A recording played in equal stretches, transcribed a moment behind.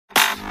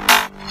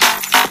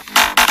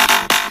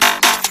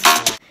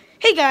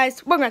Hey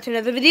guys, welcome back to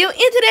another video, and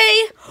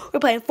today we're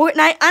playing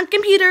Fortnite on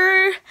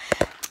computer.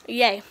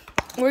 Yay.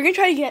 We're gonna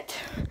try to get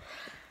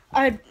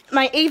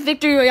my 8th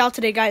victory royale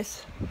today,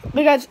 guys.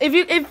 Because if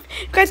you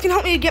guys can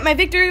help me get my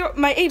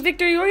 8th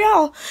victory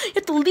royale, you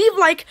have to leave a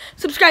like,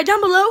 subscribe down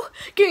below,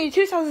 give me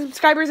 2,000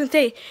 subscribers, and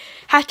say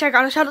hashtag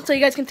on a shout out so you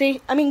guys can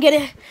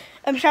get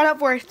a shout out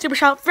for Super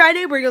Shout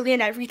Friday where you'll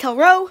land at Retail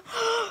Row.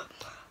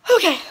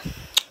 Okay,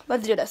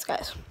 let's do this,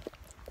 guys.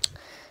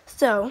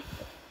 So,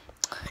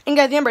 and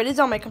guys, remember, it is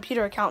on my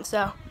computer account,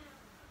 so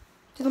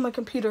it's on my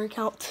computer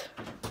account.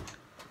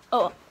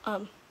 Oh,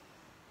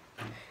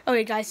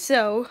 okay, guys,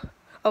 so,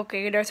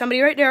 okay, there's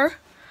somebody right there.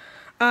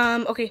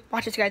 Okay,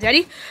 watch this, guys,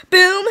 ready?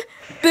 Boom,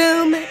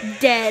 boom,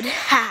 dead,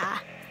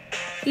 ha.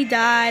 He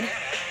died.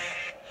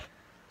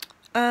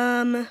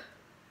 At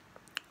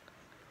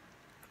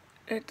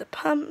the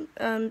pump,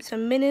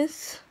 some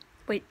minutes.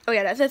 Wait, oh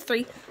yeah, that says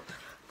 3.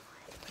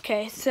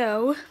 Okay,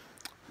 so,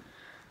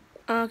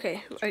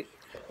 okay, right.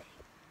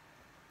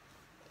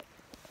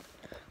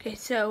 Okay,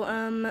 so,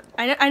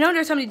 I know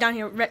there's somebody down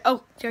here.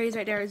 Oh, there he is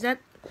right there. Is that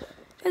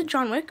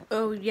John Wick?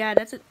 Oh, yeah,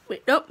 that's it.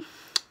 Wait, nope.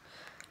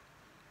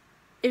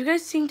 If you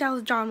guys think that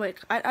was John Wick,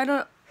 I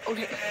don't,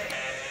 okay.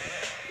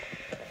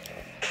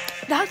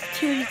 That was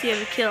too easy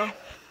of a kill.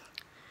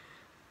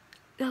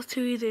 That was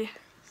too easy.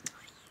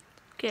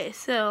 Okay,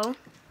 so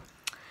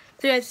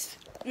guys,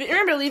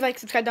 remember to leave, like,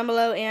 subscribe down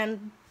below,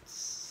 and,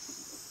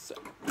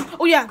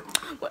 oh, yeah.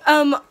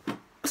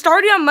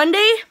 Starting on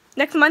Monday,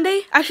 next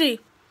Monday,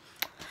 actually,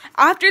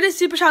 after the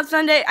Super Shout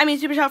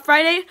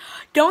Friday,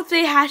 don't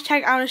say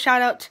hashtag I want a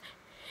shout out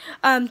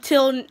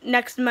till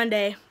next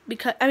Monday,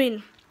 because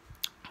okay,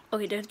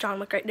 there's John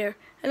Wick right there.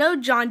 Hello,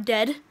 John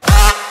Dead.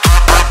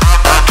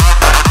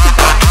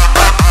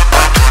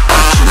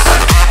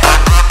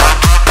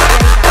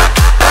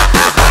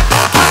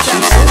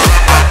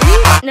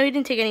 No, he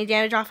didn't take any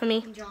damage off of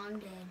me. John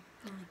dead.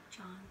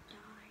 John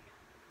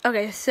died.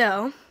 Okay,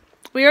 so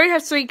we already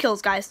have 3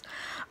 kills, guys.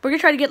 We're gonna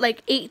try to get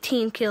like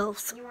 18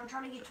 kills. You want to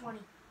try to get 20?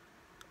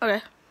 Okay,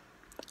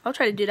 I'll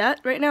try to do that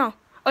right now.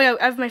 Oh yeah,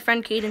 I have my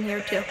friend Kate in here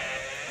too.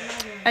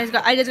 I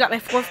just got my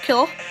 4th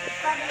kill.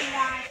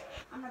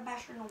 I'm the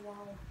best in the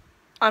world.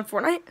 On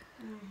Fortnite?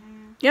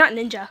 Mm-hmm. You're not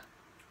ninja.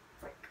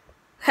 Frick.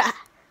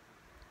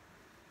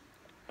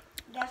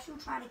 Guess who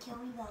tried to kill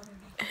me the other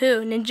day?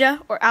 Who?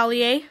 Ninja or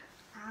Allie?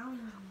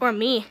 Or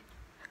me?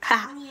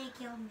 Allie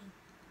killed me.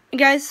 And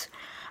guys,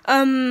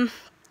 somebody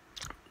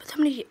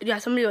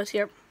was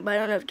here, but I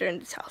don't know if they're in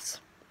this house.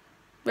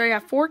 We already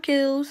got 4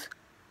 kills.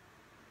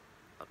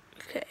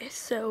 Okay,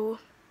 so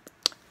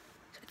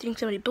I think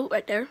somebody built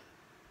right there.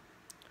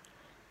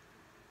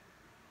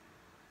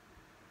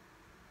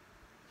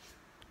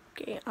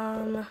 Okay,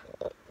 oh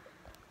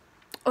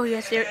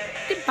yes, there.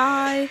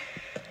 Goodbye.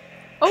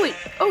 Oh wait,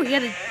 oh he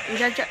had a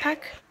jetpack.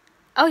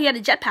 Oh, he had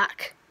a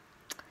jetpack.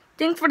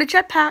 Thanks for the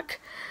jetpack.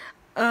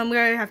 We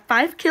already have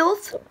 5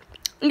 kills.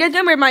 You guys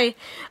remember my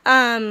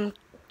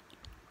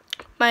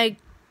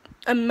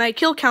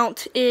kill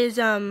count is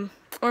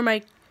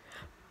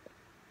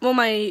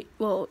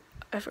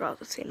I forgot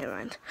to say, never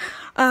mind.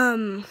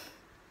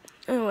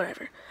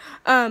 Whatever.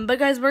 But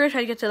guys, we're gonna try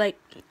to get to like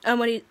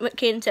what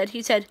Caden said.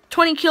 He said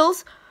 20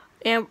 kills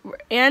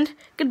and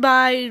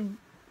goodbye,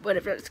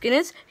 whatever that skin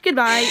is.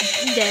 Goodbye,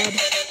 dead.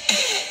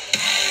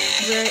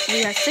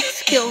 We have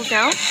 6 kills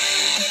now. I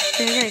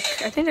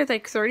think there's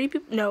like 30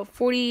 people. No,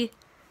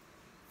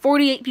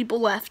 48 people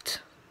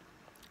left.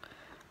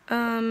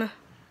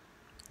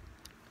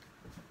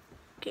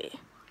 Okay.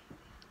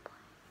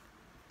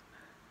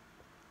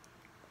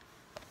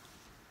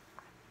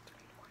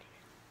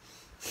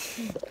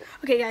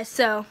 Okay, guys,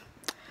 so,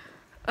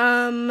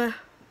 buddy,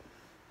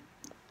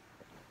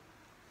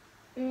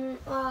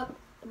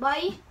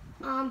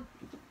 I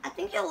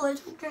think your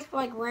list just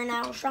like ran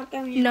out or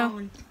something. No,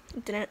 it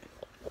didn't.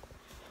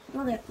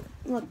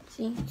 Look,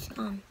 see, it's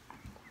gone.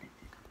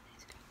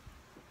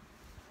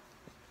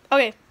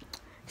 Okay,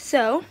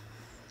 so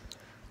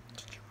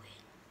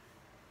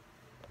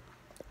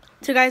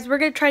guys, we're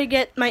gonna try to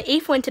get my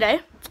 8th win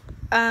today.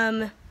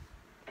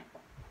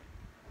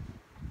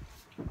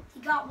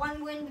 You got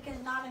 1 win because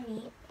not of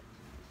me.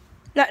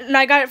 No,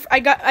 I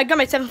got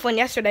my 7th win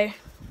yesterday.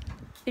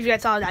 If you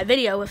guys saw that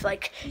video with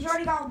like. He's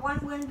already got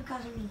 1 win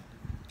because of me.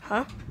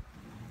 Huh?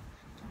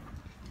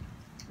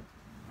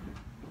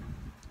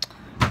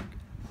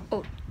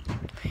 Oh,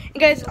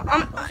 and guys,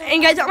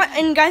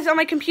 on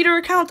my computer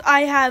account,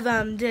 I have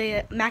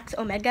the Max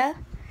Omega.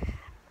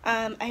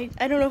 I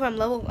don't know if I'm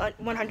level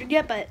 100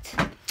 yet, but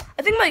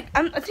I think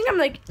I'm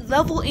like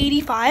level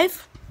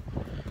 85.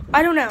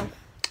 I don't know.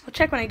 I'll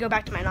check when I go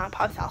back to my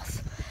non-pause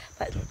house.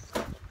 But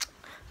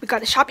we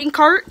got a shopping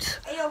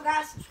cart. Hey yo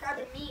guys, subscribe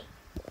to me.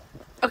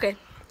 Okay,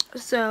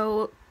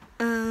 so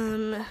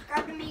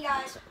Subscribe to me,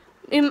 guys.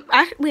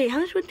 Wait, how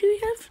much wood do we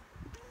have?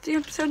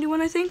 371,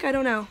 I think. I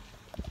don't know.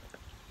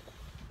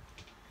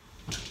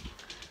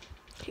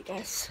 Okay,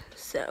 guys.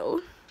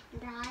 So.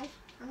 Guys,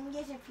 I'm gonna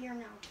disappear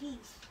now.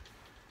 Peace.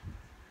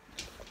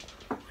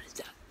 What is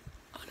that?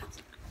 Oh no.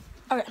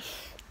 Okay.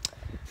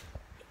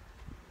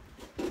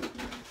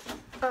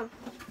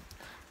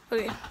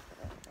 Okay.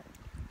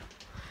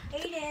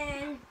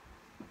 Aiden.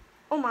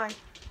 Oh my.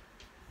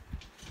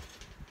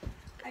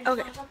 I just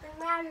Okay. want something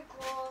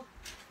magical.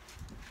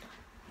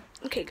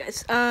 Okay,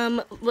 guys.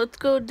 Let's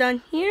go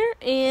down here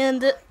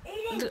and.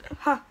 Aiden,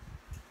 Huh.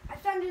 I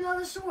found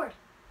another sword.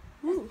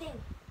 This Ooh.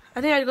 thing.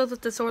 I think I'd go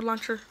with the sword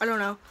launcher. I don't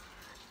know.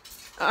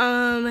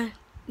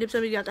 If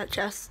somebody got that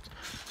chest.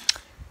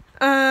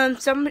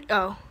 Somebody.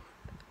 Oh.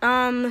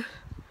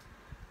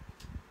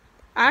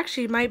 I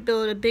actually might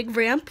build a big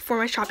ramp for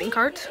my shopping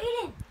cart.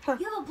 Aiden, Huh.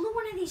 you have a blue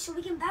one of these so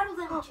we can battle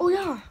them. Oh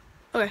yeah.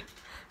 Okay.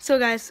 So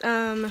guys,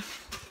 okay.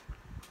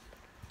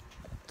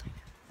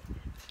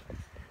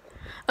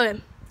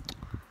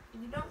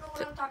 You don't know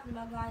what I'm talking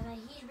about, guys.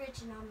 He's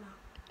rich and I'm not.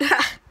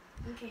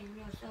 Okay,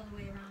 no, it's the other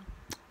way around.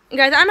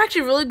 Guys, I'm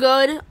actually really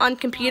good on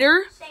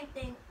computer. Same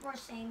thing. We're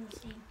saying the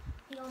same.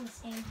 We own the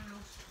same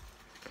house.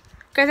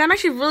 Guys, I'm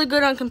actually really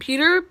good on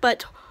computer,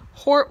 but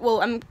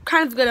well, I'm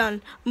kind of good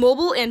on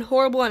mobile and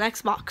horrible on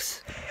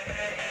Xbox.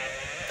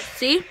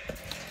 See?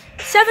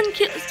 7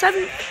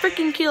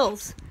 freaking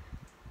kills.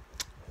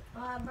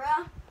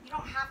 Bruh, you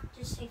don't have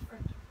to say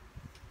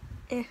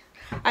freaking.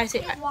 I say,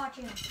 Kids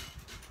watching.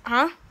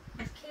 huh?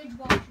 There's kids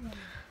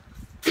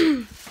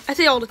watching. I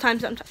say all the time.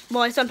 Sometimes,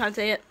 well, I sometimes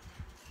say it.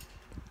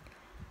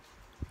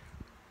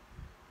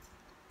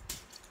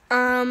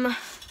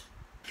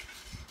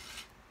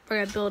 We're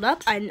gonna build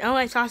up. I know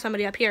I saw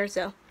somebody up here.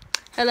 So,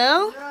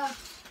 hello? Bruh,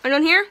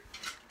 Anyone here?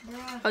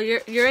 bruh. Oh,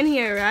 you're in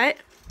here, right?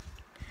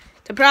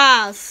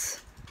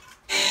 Surprise!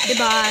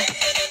 Goodbye.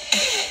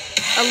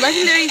 A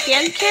legendary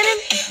hand cannon?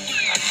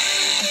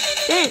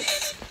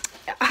 Thanks.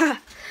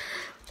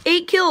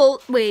 8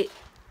 kills. Wait.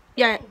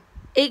 Yeah,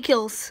 8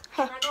 kills.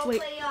 Can I go Wait.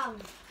 play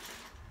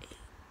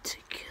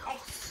 8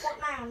 kills.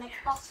 Fortnite on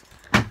Xbox?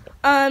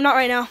 Not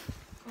right now.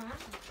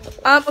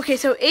 Okay,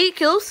 so 8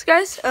 kills,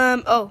 guys.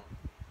 Oh,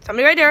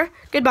 somebody right there.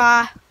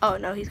 Goodbye. Oh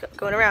no, he's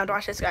going around.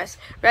 Watch this, guys.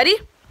 Ready?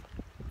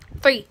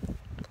 3,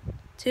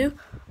 2.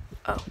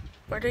 Oh,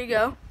 where did he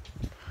go?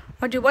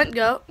 Where'd you want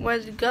go? Where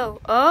did it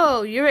go?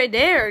 Oh, you're right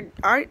there,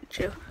 aren't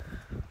you?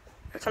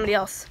 Or somebody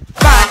else.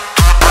 Bye.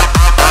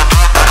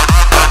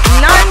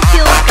 9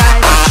 kills,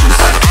 guys.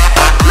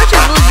 I'm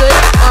actually really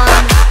good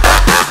on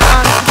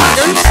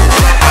computers. I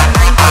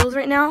got 9 kills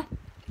right now.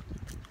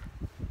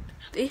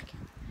 See?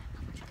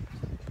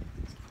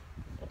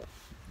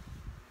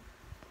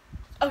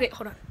 Okay,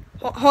 hold on.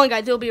 Hold on,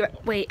 guys. It'll be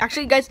right. Wait,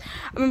 actually, guys,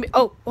 I'm gonna be.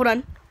 Oh, hold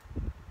on.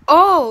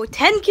 Oh,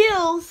 10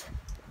 kills.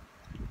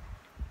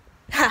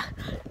 Ha!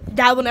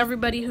 Dab on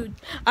everybody who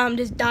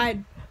just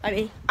died. I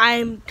mean,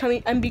 I'm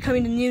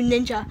becoming the new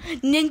ninja.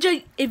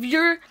 Ninja, if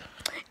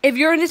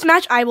you're in this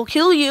match, I will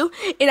kill you,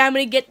 and I'm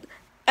gonna get.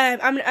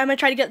 I'm gonna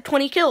try to get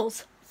 20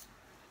 kills.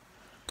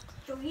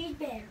 So he's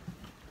better.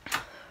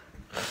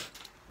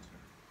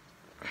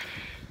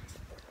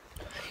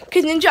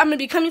 Cause Ninja, I'm gonna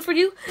be coming for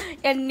you,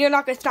 and you're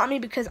not gonna stop me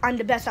because I'm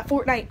the best at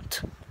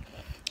Fortnite.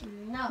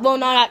 No. Well,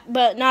 not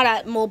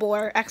at mobile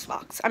or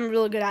Xbox. I'm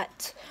really good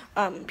at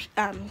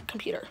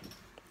computer.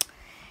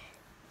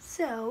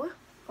 So,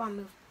 Come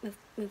on,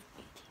 move.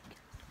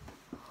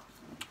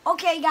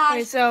 Okay, guys.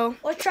 okay, so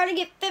Let's try to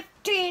get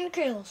 15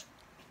 kills.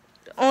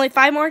 only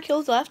 5 more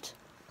kills left.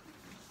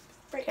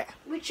 Okay.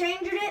 We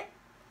changed it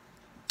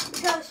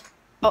because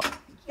Oh,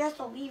 he has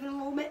to leave in a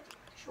little bit.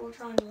 So we're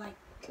trying to like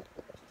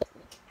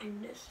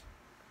end this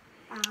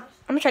fast. I'm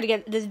gonna try to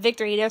get this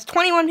victory. There's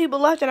 21 people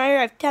left, and I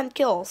have 10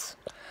 kills.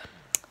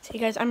 See,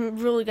 guys, I'm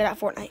really good at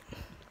Fortnite.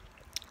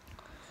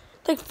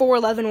 It's like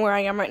 4:11 where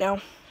I am right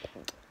now.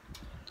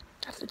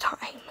 That's the time.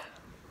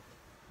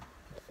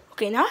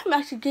 Okay, now I'm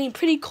actually getting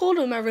pretty cold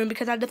in my room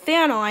because I have the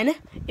fan on. If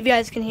you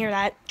guys can hear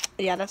that.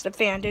 Yeah, that's the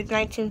fan. There's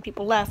 19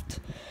 people left.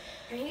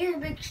 And he's a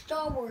big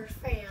Star Wars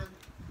fan.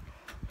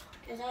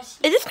 Is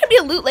this gonna be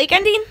a Loot Lake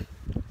ending?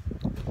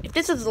 If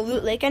this is a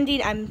Loot Lake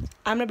ending, I'm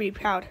gonna be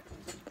proud.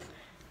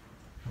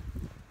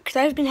 Cause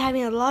I've been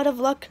having a lot of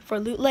luck for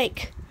Loot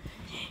Lake.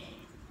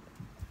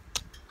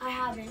 I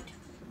haven't.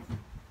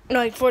 No,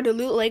 like for the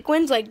Loot Lake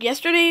wins. Like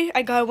yesterday,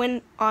 I got a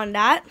win on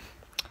that.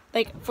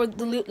 Like for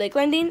the Loot Lake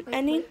ending.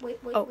 Wait.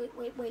 Oh.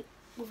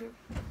 Move here.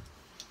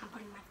 I'm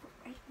putting my foot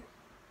right here.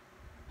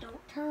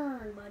 Don't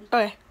turn, buddy.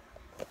 Okay.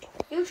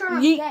 You turn,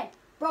 I'm Yeet. dead.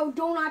 Bro,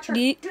 do not turn.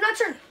 Yeet. Do not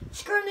turn.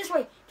 Turn this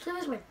way. Turn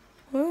this way.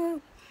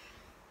 Well,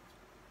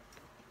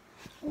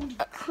 Holy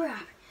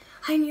crap.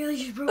 I nearly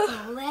just broke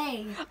my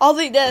leg. I'll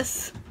take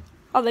this.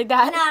 I'll take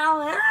that.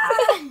 No.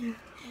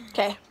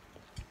 Okay.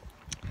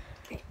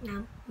 Okay,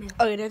 now.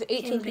 Okay, there's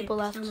 18 people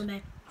left. Sit on the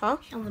bed. Huh?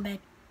 Sit on the bed.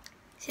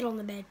 Sit on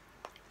the bed.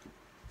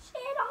 Sit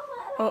on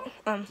the bed.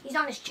 Oh, He's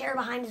on his chair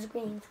behind his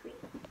green screen.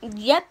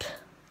 Yep.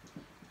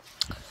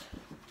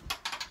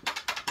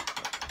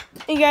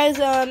 Hey guys,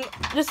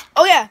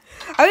 oh yeah,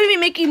 I'm gonna be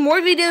making more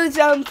videos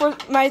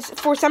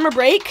for summer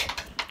break,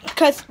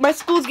 cause my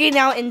school's getting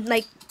out in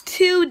like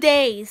 2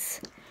 days.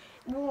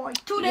 Boy,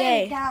 2 days,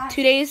 Yay. guys.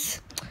 2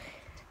 days.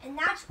 And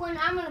that's when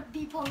I'm gonna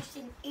be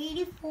posting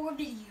 84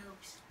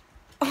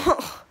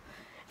 videos.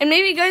 And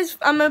maybe guys,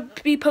 I'm gonna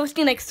be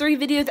posting like 3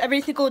 videos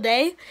every single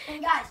day.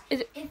 And guys,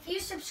 Is it- if you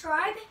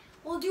subscribe,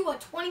 We'll do a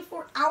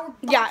 24-hour.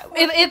 Yeah,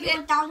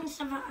 if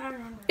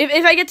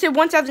I get to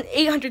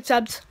 1,800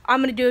 subs,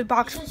 I'm gonna do a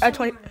box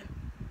 20.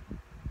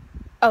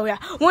 Oh yeah,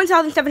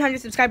 1,700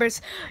 subscribers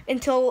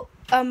until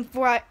oh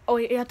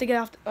wait, you have to get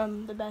off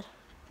the bed.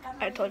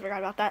 I totally forgot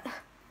about that.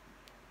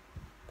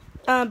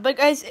 But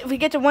guys, if we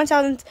get to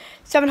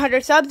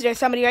 1,700 subs, there's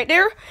somebody right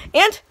there,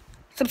 and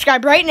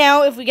subscribe right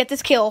now if we get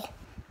this kill.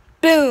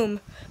 Boom,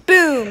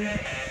 boom.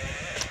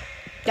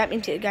 That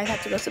means you guys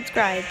have to go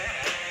subscribe.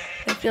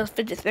 I feel a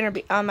fidget spinner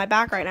on my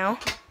back right now.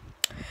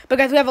 But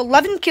guys, we have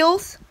 11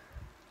 kills.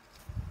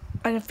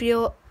 I can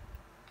feel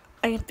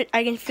a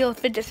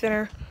fidget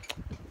spinner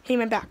hitting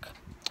my back.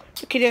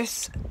 Okay,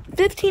 there's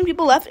 15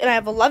 people left, and I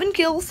have 11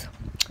 kills.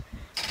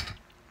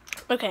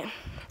 Okay,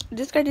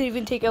 this guy didn't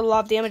even take a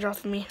lot of damage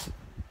off of me.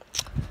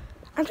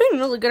 I'm doing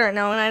really good right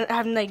now, and I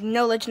have like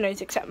no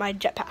legendaries except my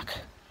jetpack.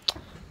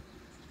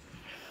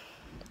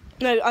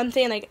 No, I'm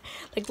saying like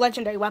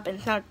legendary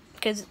weapons, not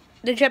because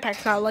the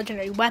jetpack's not a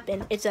legendary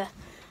weapon. It's a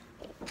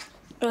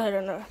I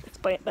don't know how to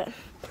explain it, but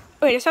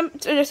okay,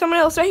 there's someone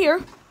else right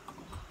here,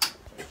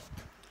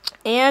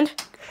 and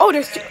oh,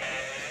 there's two.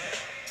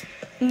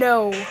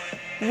 No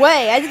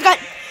way! I just got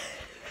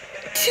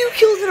 2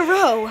 kills in a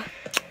row.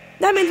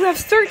 That means we have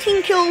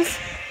 13 kills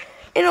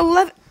and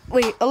 11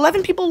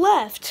 people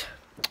left.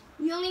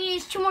 You only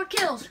need 2 more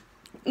kills.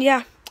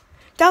 Yeah,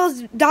 that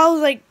was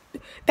like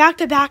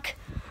back-to-back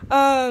Bro,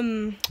 I've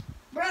been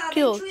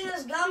kills. chewing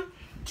this gum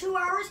 2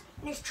 hours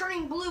and it's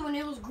turning blue and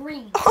it was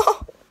green.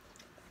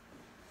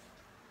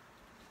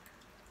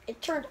 It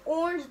turned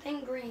orange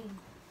then green.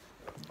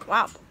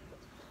 Wow.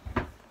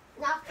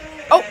 Not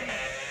green. Oh.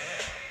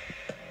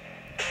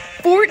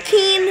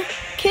 14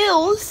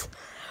 kills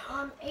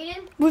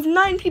Aiden? with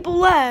 9 people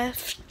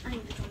left. I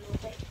think this one will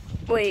take.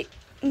 Wait,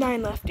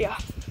 9 left, yeah.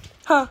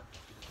 Huh.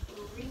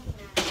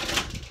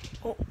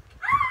 Oh.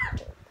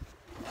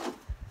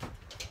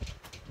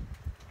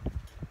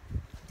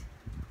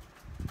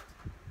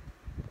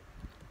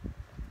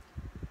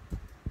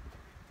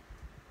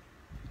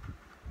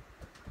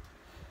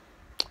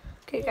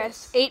 Okay,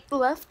 guys, 8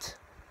 left.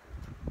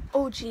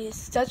 Oh,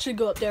 jeez, that should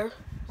go up there.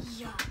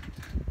 Yeah.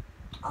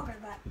 I'll grab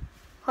that.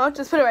 Huh?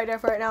 Just put it right there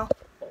for right now.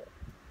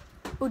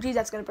 Oh, geez,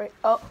 that's gonna break.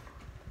 Oh.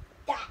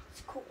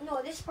 That's cool.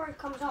 No, this part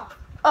comes off.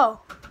 Oh.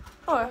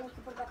 And Oh. you can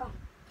put it back on.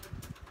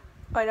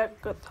 Oh,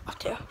 that goes off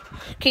too.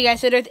 Okay,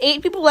 guys, so there's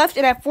 8 people left,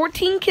 and I have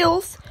 14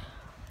 kills.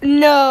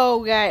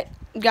 No,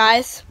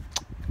 guys.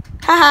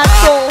 Haha,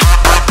 cool.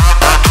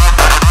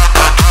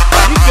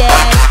 You're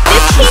dead.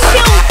 15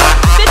 kills.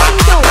 15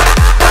 kills.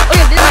 Oh,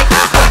 yeah, there's like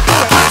 4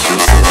 kills.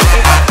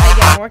 If I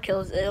get more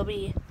kills, it'll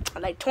be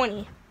like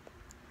 20.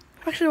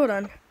 Actually, hold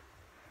on.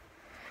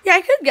 Yeah,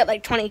 I could get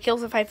like 20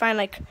 kills if I find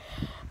like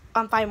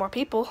 5 more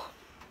people.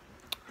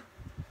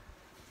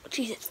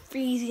 Jeez, it's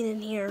freezing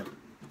in here.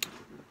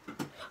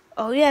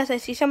 Oh yes, I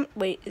see some.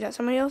 Wait, is that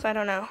somebody else? I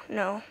don't know.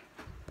 No.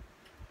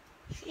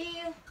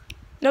 See?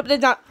 Nope,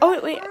 there's not.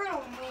 Oh wait. We're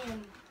gonna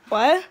win.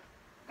 What?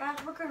 Guys,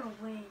 we're gonna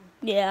win.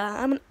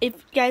 Yeah,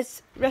 if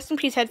guys, rest in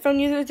peace, headphone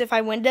users. If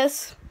I win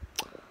this.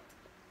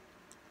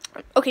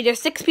 Okay,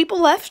 there's 6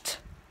 people left.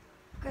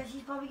 Because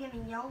he's probably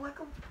gonna yell like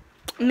him.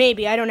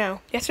 Maybe, I don't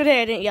know.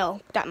 Yesterday I didn't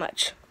yell that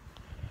much.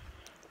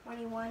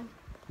 21.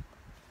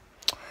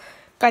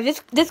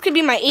 Guys, this could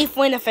be my 8th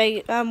win if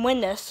I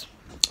win this.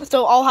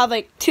 So I'll have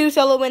like 2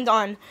 solo wins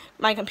on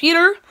my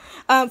computer.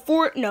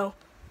 4. No,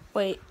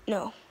 wait,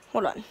 no,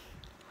 hold on.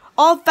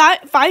 All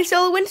 5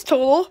 solo wins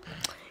total,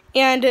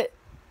 and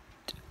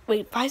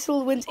wait, 5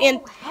 solo wins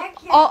and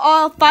Heck yeah.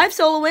 all 5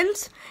 solo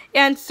wins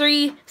and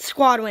 3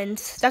 squad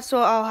wins. That's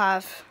what I'll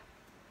have.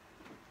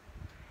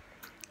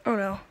 Oh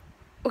no.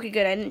 Okay,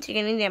 good. I didn't take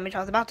any damage. I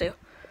was about to.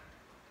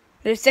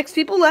 There's 6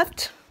 people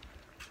left.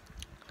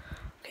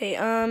 Okay,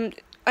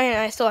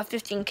 I still have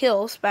 15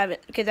 kills,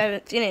 but because I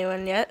haven't seen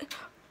anyone yet.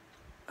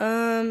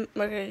 We're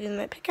gonna use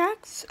my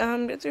pickaxe.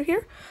 Get through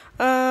here.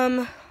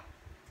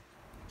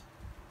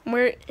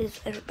 Where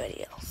is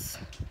everybody else?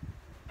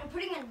 I'm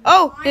putting in.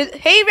 Oh,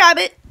 hey,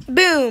 rabbit.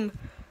 Boom.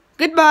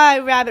 Goodbye,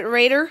 rabbit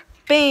raider.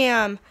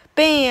 Bam,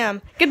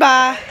 bam.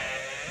 Goodbye.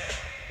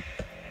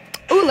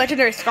 Ooh,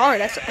 legendary scar.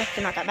 That's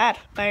actually not that bad.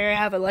 I already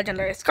have a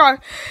legendary scar,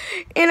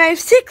 and I have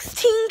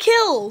 16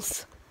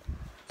 kills.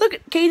 Look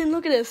at Caden.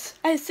 Look at this.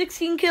 I have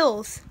 16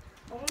 kills.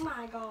 Oh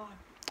my god.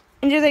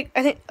 And there's like,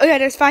 I think, oh yeah,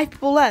 there's 5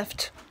 people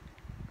left.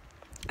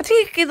 I think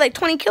you could get like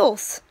 20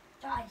 kills.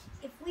 Guys,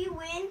 if we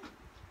win,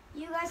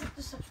 you guys have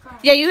to subscribe.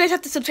 Yeah, you guys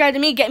have to subscribe to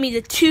me. Get me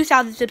to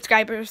 2,000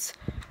 subscribers.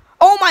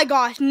 Oh my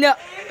gosh, no.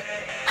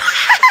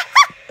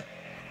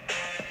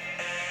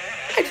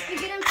 If we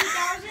get him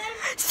 2,000,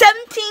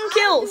 17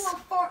 kills.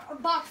 I'll do a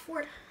box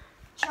fort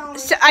challenge.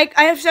 So I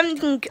have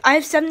 17. I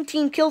have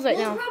 17 kills right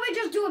We'll now. probably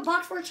just do a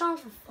box fort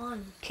challenge for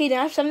fun. Kaden,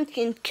 I have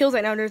 17 kills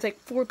right now. There's like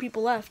 4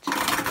 people left.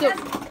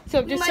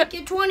 So We just might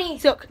get 20.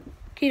 so,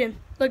 Kaden,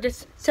 look,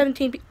 there's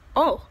 17 people.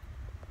 Oh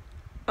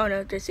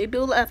no, there's 8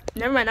 people left.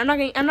 Never mind. I'm not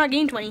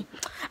getting 20.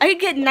 I could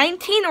get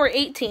 19 or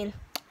 18.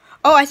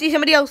 Oh, I see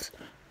somebody else.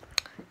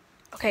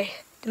 Okay,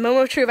 the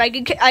moment of truth. I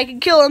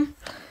could kill him.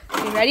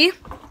 You ready?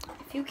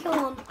 If you kill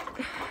him.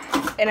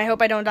 And I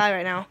hope I don't die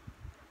right now.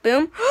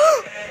 Boom.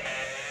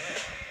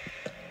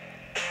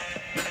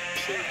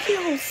 10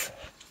 kills.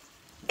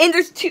 And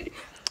there's 2.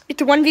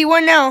 It's a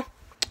 1v1 now.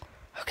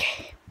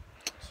 Okay.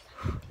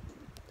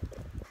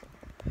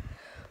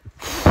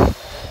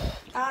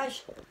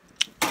 Gosh.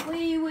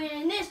 We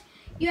win this.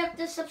 You have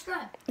to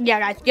subscribe. Yeah,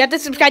 guys. You have to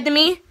subscribe to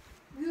me.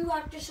 You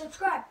have to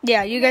subscribe.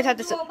 Yeah, you guys have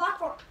to do a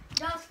backward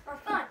just for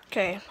fun.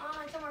 Okay.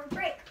 On summer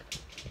break.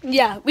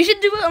 Yeah, we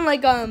should do it on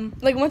like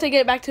once I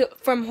get back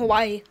from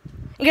Hawaii.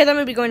 Because I'm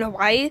gonna be going to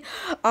Hawaii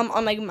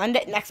on like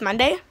next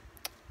Monday.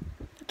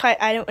 But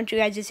I don't want you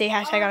guys to say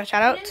hashtag on a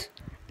shout out.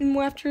 And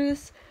more after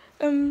this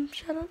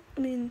shout out. I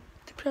mean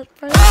Oh,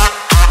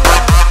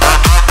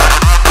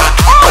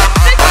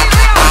 victory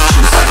royale!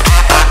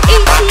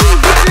 18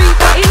 kills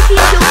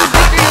with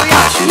victory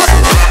royale.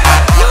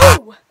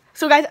 No!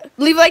 So guys,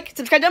 leave a like,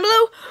 subscribe down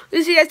below.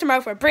 We'll see you guys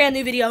tomorrow for a brand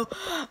new video.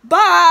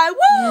 Bye!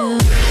 Woo!